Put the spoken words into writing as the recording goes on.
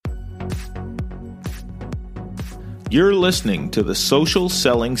You're listening to the Social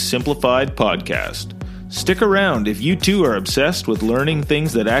Selling Simplified podcast. Stick around if you too are obsessed with learning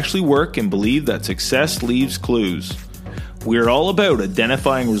things that actually work and believe that success leaves clues. We're all about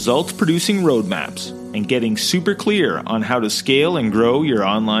identifying results-producing roadmaps and getting super clear on how to scale and grow your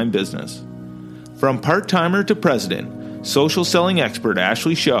online business. From part-timer to president, social selling expert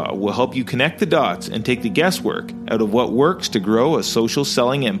Ashley Shaw will help you connect the dots and take the guesswork out of what works to grow a social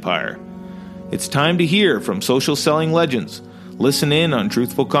selling empire. It's time to hear from social selling legends, listen in on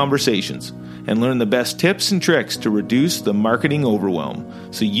truthful conversations, and learn the best tips and tricks to reduce the marketing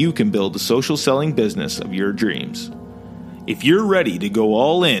overwhelm so you can build the social selling business of your dreams. If you're ready to go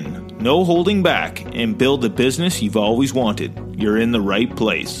all in, no holding back, and build the business you've always wanted, you're in the right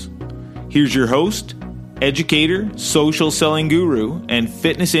place. Here's your host, educator, social selling guru, and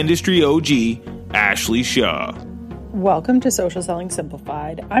fitness industry OG, Ashley Shaw. Welcome to Social Selling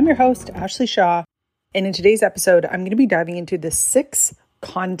Simplified. I'm your host, Ashley Shaw, and in today's episode, I'm going to be diving into the 6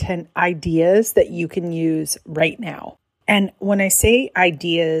 content ideas that you can use right now. And when I say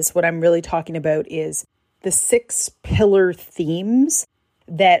ideas, what I'm really talking about is the 6 pillar themes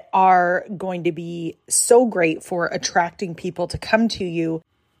that are going to be so great for attracting people to come to you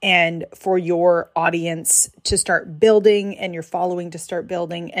and for your audience to start building and your following to start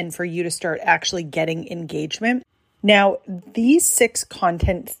building and for you to start actually getting engagement. Now, these 6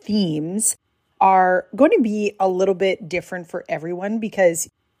 content themes are going to be a little bit different for everyone because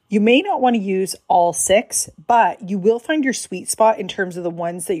you may not want to use all 6, but you will find your sweet spot in terms of the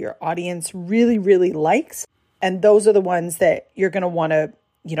ones that your audience really, really likes. And those are the ones that you're going to want to,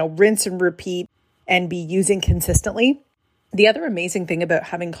 rinse and repeat and be using consistently. The other amazing thing about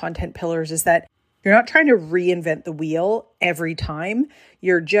having content pillars is that you're not trying to reinvent the wheel every time.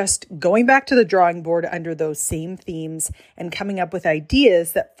 You're just going back to the drawing board under those same themes and coming up with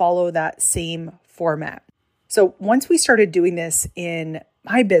ideas that follow that same format. So once we started doing this in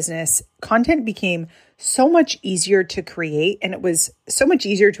my business, content became so much easier to create, and it was so much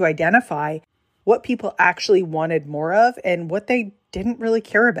easier to identify what people actually wanted more of and what they didn't really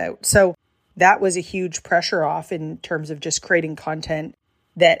care about. So that was a huge pressure off in terms of just creating content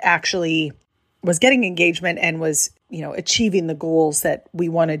that actually was getting engagement and was, achieving the goals that we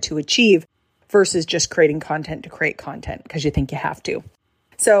wanted to achieve versus just creating content to create content because you think you have to.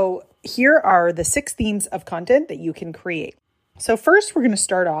 So here are the 6 themes of content that you can create. So first, we're going to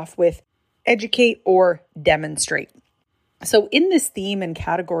start off with educate or demonstrate. So in this theme and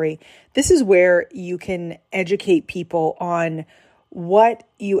category, this is where you can educate people on what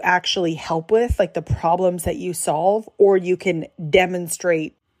you actually help with, like the problems that you solve, or you can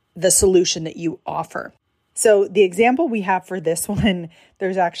demonstrate the solution that you offer. So the example we have for this one,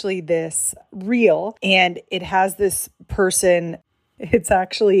 there's actually this reel and it has this person, it's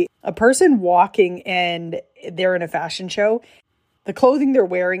actually a person walking and they're in a fashion show. The clothing they're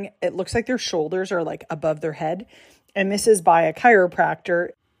wearing, it looks like their shoulders are like above their head. And this is by a chiropractor,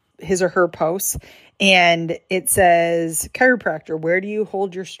 his or her post. And it says, chiropractor, where do you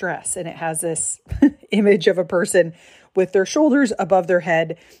hold your stress? And it has this image of a person with their shoulders above their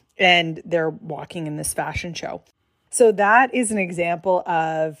head and they're walking in this fashion show. So that is an example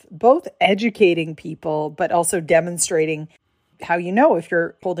of both educating people, but also demonstrating how you know if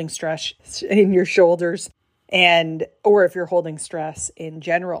you're holding stress in your shoulders or if you're holding stress in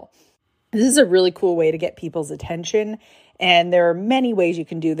general. This is a really cool way to get people's attention. And there are many ways you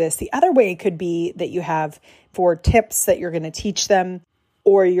can do this. The other way could be that you have 4 tips that you're going to teach them,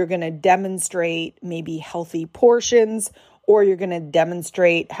 or you're going to demonstrate maybe healthy portions, or you're going to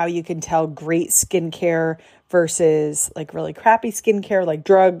demonstrate how you can tell great skincare versus like really crappy skincare, like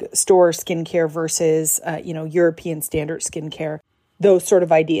drugstore skincare versus, European standard skincare, those sort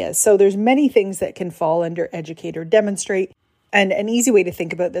of ideas. So there's many things that can fall under educate or demonstrate. And an easy way to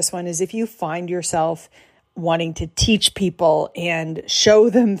think about this one is if you find yourself wanting to teach people and show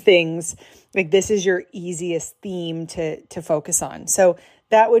them things, like this is your easiest theme to focus on. So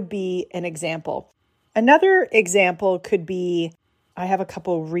that would be an example. Another example could be, I have a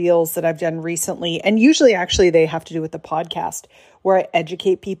couple reels that I've done recently, and usually actually they have to do with the podcast where I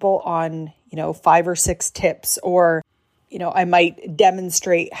educate people on, 5 or 6 tips, or, I might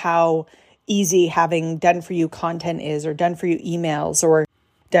demonstrate how easy having done for you content is, or done for you emails, or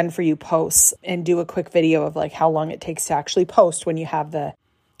done for you posts, and do a quick video of like how long it takes to actually post when you have the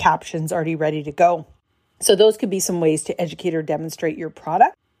captions already ready to go. So those could be some ways to educate or demonstrate your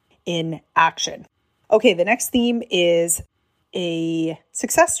product in action. Okay, the next theme is a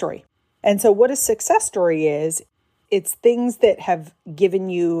success story. And so what a success story is, it's things that have given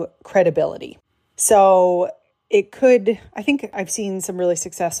you credibility. So it could, I think I've seen some really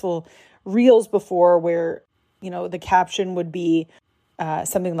successful reels before where the caption would be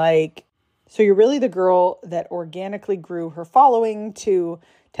something like, so you're really the girl that organically grew her following to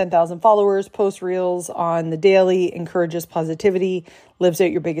 10,000 followers, posts reels on the daily, encourages positivity, lives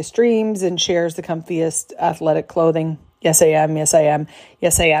out your biggest dreams, and shares the comfiest athletic clothing. Yes, I am. Yes, I am.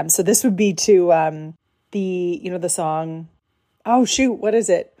 Yes, I am. So this would be to the song. Oh, shoot. What is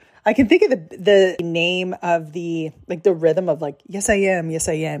it? I can think of the name of the rhythm of yes, I am. Yes,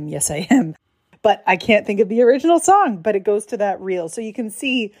 I am. Yes, I am. But I can't think of the original song, but it goes to that reel. So you can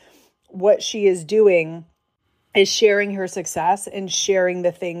see what she is doing is sharing her success and sharing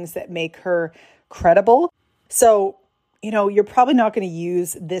the things that make her credible. So, you're probably not going to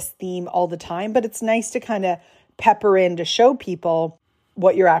use this theme all the time, but it's nice to kind of pepper in to show people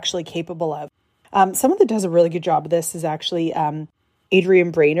what you're actually capable of. Someone that does a really good job of this is actually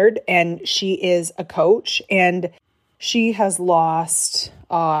Adrienne Brainerd, and she is a coach, and she has lost,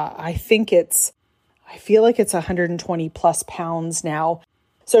 I feel like it's 120 plus pounds now.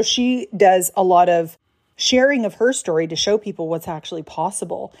 So she does a lot of sharing of her story to show people what's actually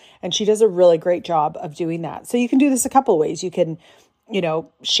possible. And she does a really great job of doing that. So you can do this a couple of ways. You can,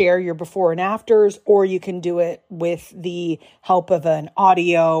 share your before and afters, or you can do it with the help of an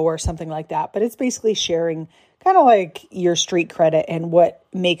audio or something like that. But it's basically sharing kind of like your street credit and what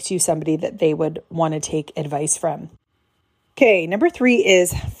makes you somebody that they would want to take advice from. Okay, number 3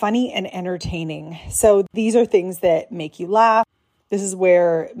 is funny and entertaining. So these are things that make you laugh. This is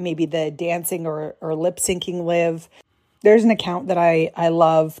where maybe the dancing or lip syncing live. There's an account that I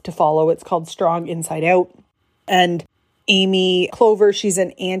love to follow. It's called Strong Inside Out. And Amy Clover, she's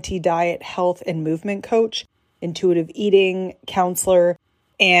an anti-diet health and movement coach, intuitive eating counselor,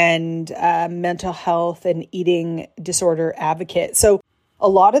 and mental health and eating disorder advocate. So a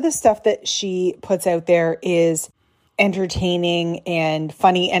lot of the stuff that she puts out there is entertaining and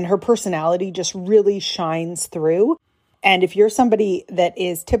funny, and her personality just really shines through. And if you're somebody that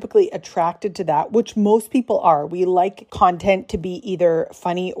is typically attracted to that, which most people are, we like content to be either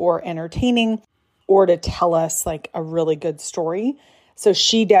funny or entertaining or to tell us like a really good story. So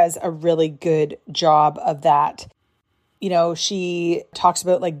she does a really good job of that. She talks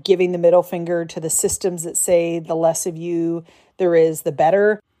about like giving the middle finger to the systems that say the less of you there is, the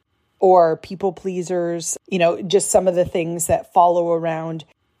better, or people pleasers, just some of the things that follow around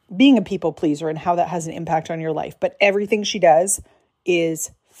being a people pleaser and how that has an impact on your life. But everything she does is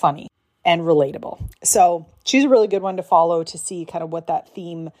funny and relatable. So she's a really good one to follow to see kind of what that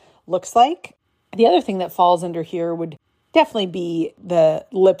theme looks like. The other thing that falls under here would definitely be the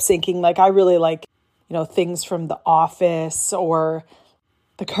lip syncing. Like I really like, things from The Office or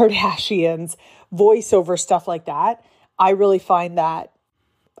the Kardashians, voiceover stuff like that. I really find that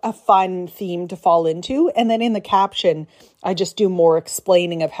a fun theme to fall into. And then in the caption, I just do more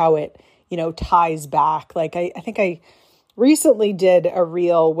explaining of how it, ties back. Like I think I recently did a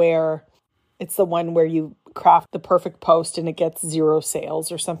reel where it's the one where you craft the perfect post and it gets 0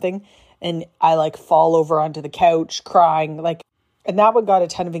 sales or something. And I fall over onto the couch crying, and that one got a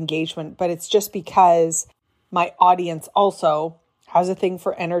ton of engagement, but it's just because my audience also has a thing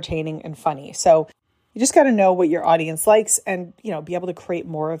for entertaining and funny. So you just got to know what your audience likes and, be able to create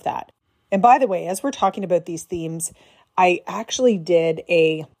more of that. And by the way, as we're talking about these themes, I actually did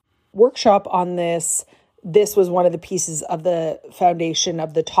a workshop on this. This was one of the pieces of the foundation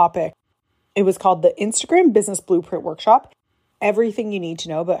of the topic. It was called the Instagram Business Blueprint Workshop. Everything you need to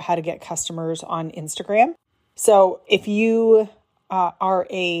know about how to get customers on Instagram. So if you are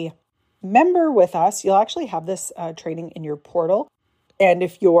a member with us, you'll actually have this training in your portal. And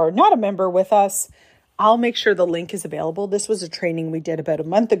if you're not a member with us, I'll make sure the link is available. This was a training we did about a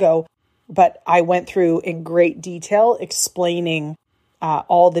month ago, but I went through in great detail explaining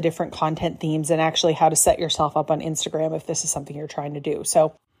all the different content themes and actually how to set yourself up on Instagram if this is something you're trying to do.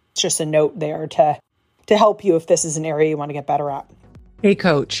 So it's just a note there to help you if this is an area you want to get better at. Hey,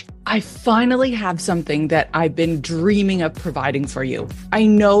 Coach, I finally have something that I've been dreaming of providing for you. I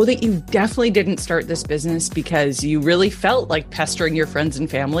know that you definitely didn't start this business because you really felt like pestering your friends and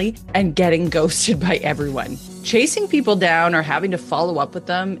family and getting ghosted by everyone. Chasing people down or having to follow up with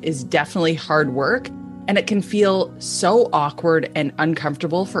them is definitely hard work, and it can feel so awkward and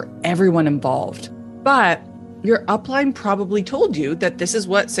uncomfortable for everyone involved. But your upline probably told you that this is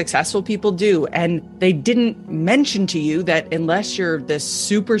what successful people do, and they didn't mention to you that unless you're this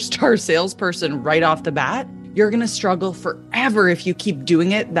superstar salesperson right off the bat, you're going to struggle forever if you keep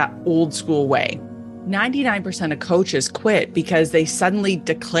doing it that old school way. 99% of coaches quit because they suddenly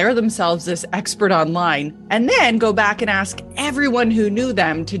declare themselves this expert online and then go back and ask everyone who knew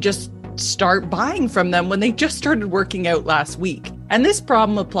them to just start buying from them when they just started working out last week. And this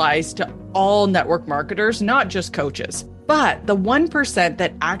problem applies to all network marketers, not just coaches. But the 1%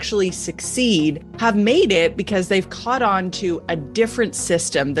 that actually succeed have made it because they've caught on to a different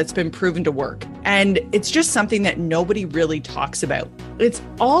system that's been proven to work. And it's just something that nobody really talks about. It's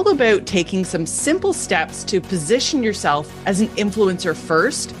all about taking some simple steps to position yourself as an influencer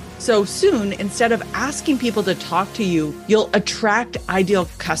first. So soon, instead of asking people to talk to you, you'll attract ideal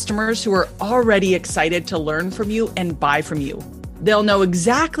customers who are already excited to learn from you and buy from you. They'll know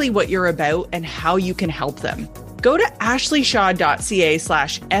exactly what you're about and how you can help them. Go to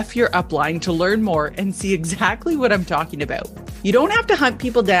ashleyshaw.ca/FYourUpline to learn more and see exactly what I'm talking about. You don't have to hunt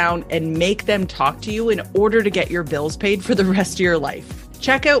people down and make them talk to you in order to get your bills paid for the rest of your life.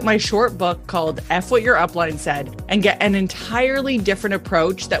 Check out my short book called F What Your Upline Said and get an entirely different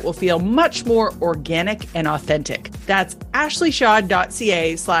approach that will feel much more organic and authentic. That's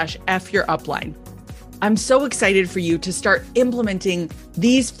ashleyshaw.ca/FYourUpline. I'm so excited for you to start implementing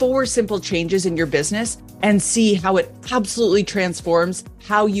these 4 simple changes in your business and see how it absolutely transforms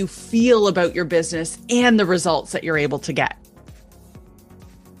how you feel about your business and the results that you're able to get.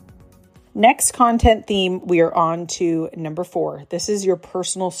 Next content theme, we are on to number 4. This is your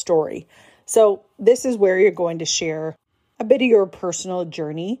personal story. So this is where you're going to share a bit of your personal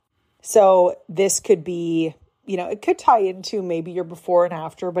journey. So this could be, it could tie into maybe your before and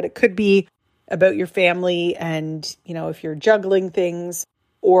after, but it could be about your family and, if you're juggling things.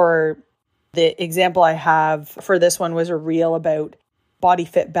 Or the example I have for this one was a reel about Body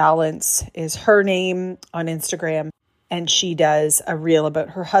Fit Balance is her name on Instagram. And she does a reel about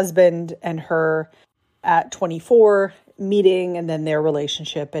her husband and her at 24 meeting and then their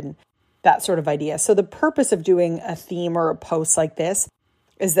relationship and that sort of idea. So the purpose of doing a theme or a post like this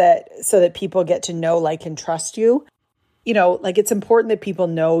is that so that people get to know, like, and trust you. It's important that people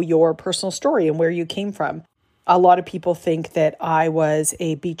know your personal story and where you came from. A lot of people think that I was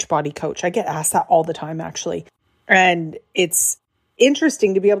a Beachbody coach. I get asked that all the time, actually. And it's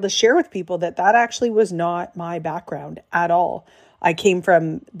interesting to be able to share with people that actually was not my background at all. I came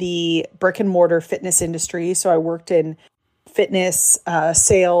from the brick and mortar fitness industry. So I worked in fitness,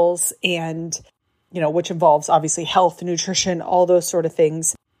 sales, and, which involves obviously health, nutrition, all those sort of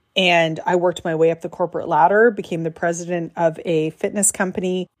things. And I worked my way up the corporate ladder, became the president of a fitness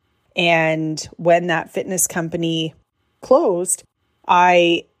company. And when that fitness company closed,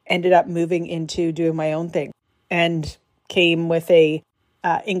 I ended up moving into doing my own thing and came with a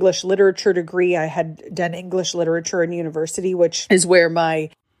English literature degree. I had done English literature in university, which is where my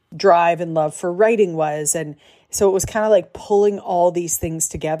drive and love for writing was. And so it was kind of like pulling all these things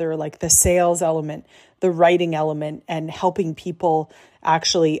together, like the sales element, the writing element, and helping people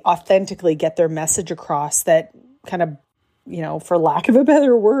actually authentically get their message across that kind of, for lack of a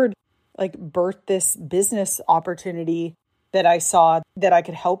better word, like birthed this business opportunity that I saw that I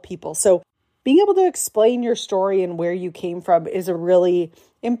could help people. So being able to explain your story and where you came from is a really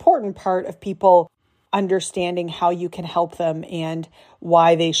important part of people understanding how you can help them and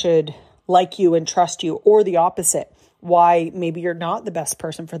why they should like you and trust you, or the opposite, why maybe you're not the best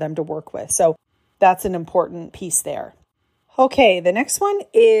person for them to work with. So that's an important piece there. Okay, the next one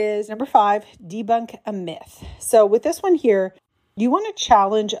is number 5, debunk a myth. So with this one here, you want to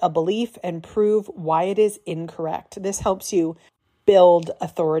challenge a belief and prove why it is incorrect. This helps you build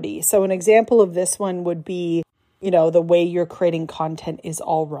authority. So an example of this one would be, the way you're creating content is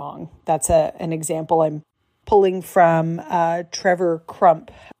all wrong. That's an example I'm pulling from Trevor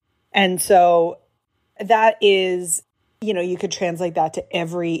Crump. And so that is, you could translate that to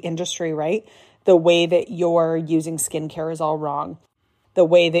every industry, right? The way that you're using skincare is all wrong. The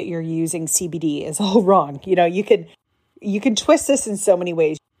way that you're using CBD is all wrong. You can twist this in so many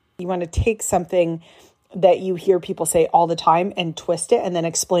ways. You want to take something that you hear people say all the time and twist it and then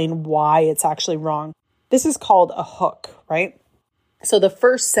explain why it's actually wrong. This is called a hook, right? So the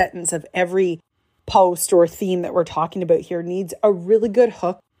first sentence of every post or theme that we're talking about here needs a really good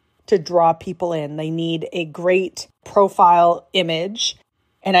hook to draw people in. They need a great profile image.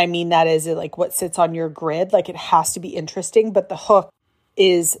 And I mean that as like what sits on your grid. Like it has to be interesting, but the hook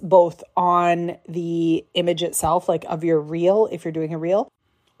is both on the image itself, like of your reel, if you're doing a reel,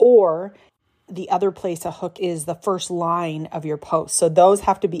 or the other place a hook is the first line of your post. So those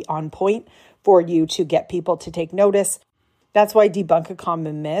have to be on point for you to get people to take notice. That's why debunk a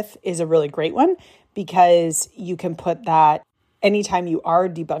common myth is a really great one, because you can put that anytime you are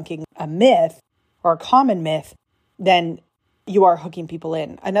debunking a myth or a common myth, then you are hooking people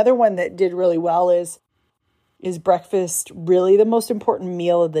in. Another one that did really well is breakfast really the most important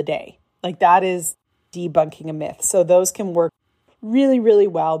meal of the day? Like that is debunking a myth. So those can work really, really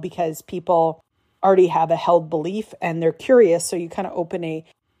well because people already have a held belief and they're curious. So you kind of open a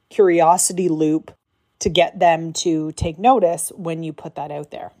curiosity loop to get them to take notice when you put that out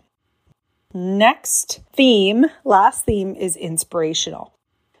there. Last theme is inspirational.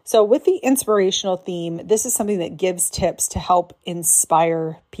 So with the inspirational theme, this is something that gives tips to help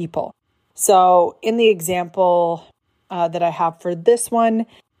inspire people. So in the example that I have for this one,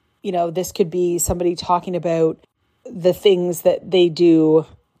 this could be somebody talking about the things that they do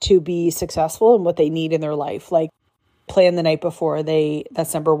to be successful and what they need in their life, like plan the night before.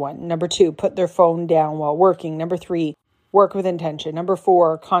 That's number 1. Number 2, put their phone down while working. Number 3, work with intention. Number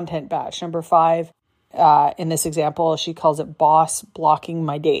 4, content batch. Number 5, in this example, she calls it boss blocking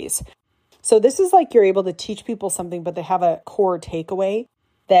my days. So this is like you're able to teach people something, but they have a core takeaway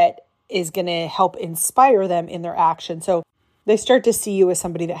that is going to help inspire them in their action. So they start to see you as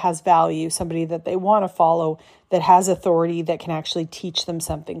somebody that has value, somebody that they want to follow, that has authority, that can actually teach them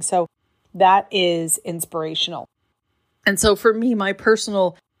something. So that is inspirational. And so for me, my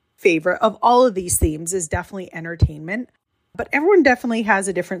personal favorite of all of these themes is definitely entertainment. But everyone definitely has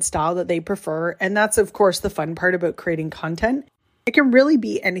a different style that they prefer. And that's, of course, the fun part about creating content. It can really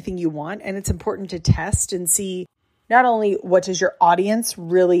be anything you want. And it's important to test and see not only what does your audience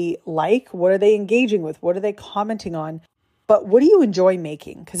really like, what are they engaging with, what are they commenting on, but what do you enjoy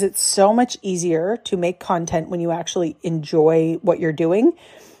making? Because it's so much easier to make content when you actually enjoy what you're doing.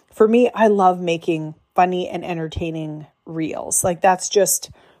 For me, I love making funny and entertaining reels. Like that's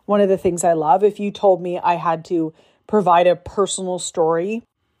just one of the things I love. If you told me I had to provide a personal story,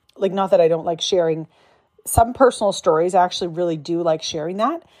 like not that I don't like sharing some personal stories, I actually really do like sharing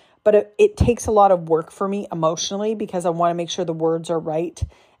that, but it takes a lot of work for me emotionally because I want to make sure the words are right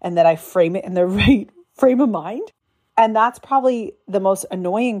and that I frame it in the right frame of mind. And that's probably the most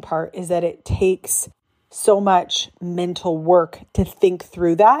annoying part, is that it takes so much mental work to think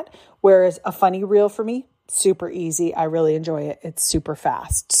through that. Whereas a funny reel for me, super easy. I really enjoy it. It's super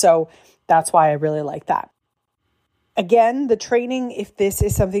fast. So that's why I really like that. Again, the training, if this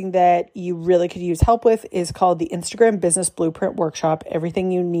is something that you really could use help with, is called the Instagram Business Blueprint Workshop.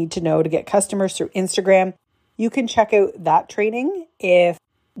 Everything you need to know to get customers through Instagram. You can check out that training if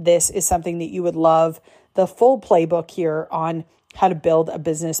this is something that you would love. The full playbook here on how to build a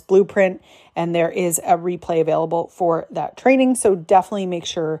business blueprint. And there is a replay available for that training. So definitely make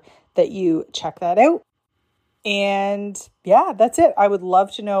sure that you check that out. And yeah, that's it. I would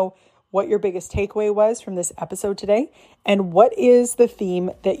love to know what your biggest takeaway was from this episode today. And what is the theme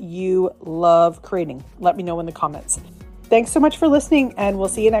that you love creating? Let me know in the comments. Thanks so much for listening, and we'll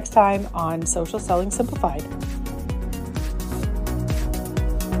see you next time on Social Selling Simplified.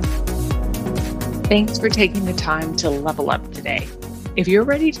 Thanks for taking the time to level up today. If you're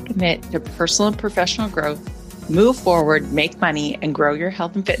ready to commit to personal and professional growth, move forward, make money, and grow your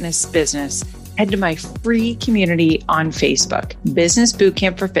health and fitness business, head to my free community on Facebook, Business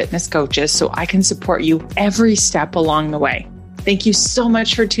Bootcamp for Fitness Coaches, so I can support you every step along the way. Thank you so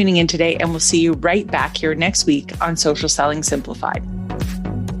much for tuning in today, and we'll see you right back here next week on Social Selling Simplified.